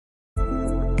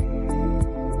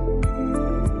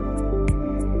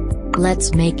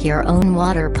Let's make your own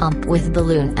water pump with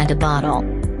balloon and a bottle.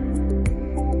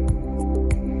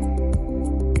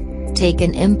 Take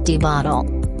an empty bottle.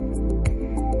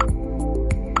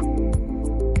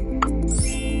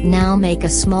 Now make a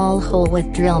small hole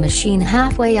with drill machine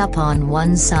halfway up on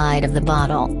one side of the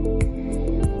bottle.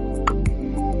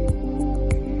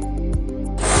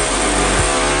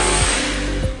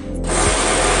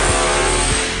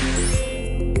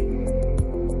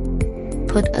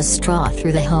 Put a straw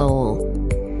through the hole.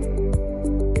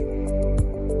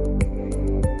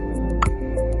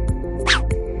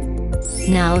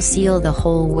 Now seal the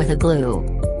hole with a glue.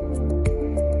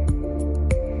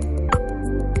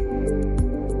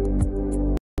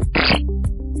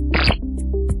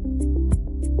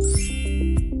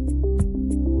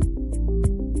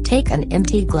 Take an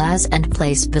empty glass and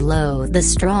place below the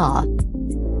straw.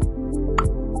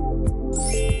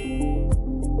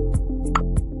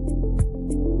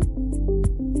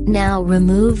 Now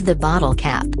remove the bottle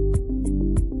cap.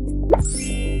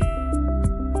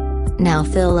 Now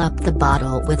fill up the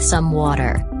bottle with some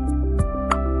water.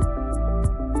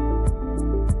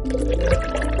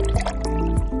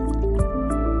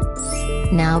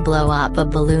 Now blow up a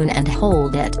balloon and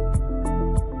hold it.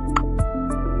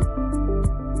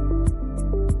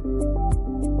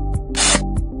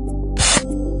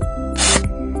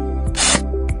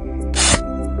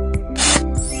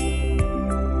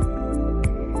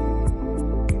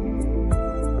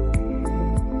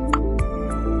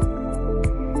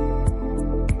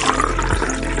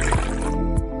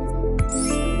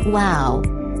 Wow!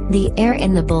 The air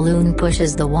in the balloon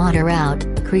pushes the water out,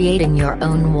 creating your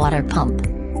own water pump.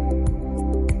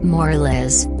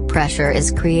 Morales, pressure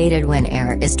is created when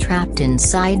air is trapped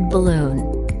inside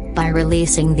balloon. By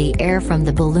releasing the air from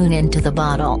the balloon into the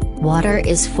bottle, water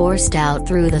is forced out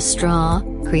through the straw,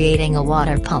 creating a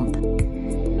water pump.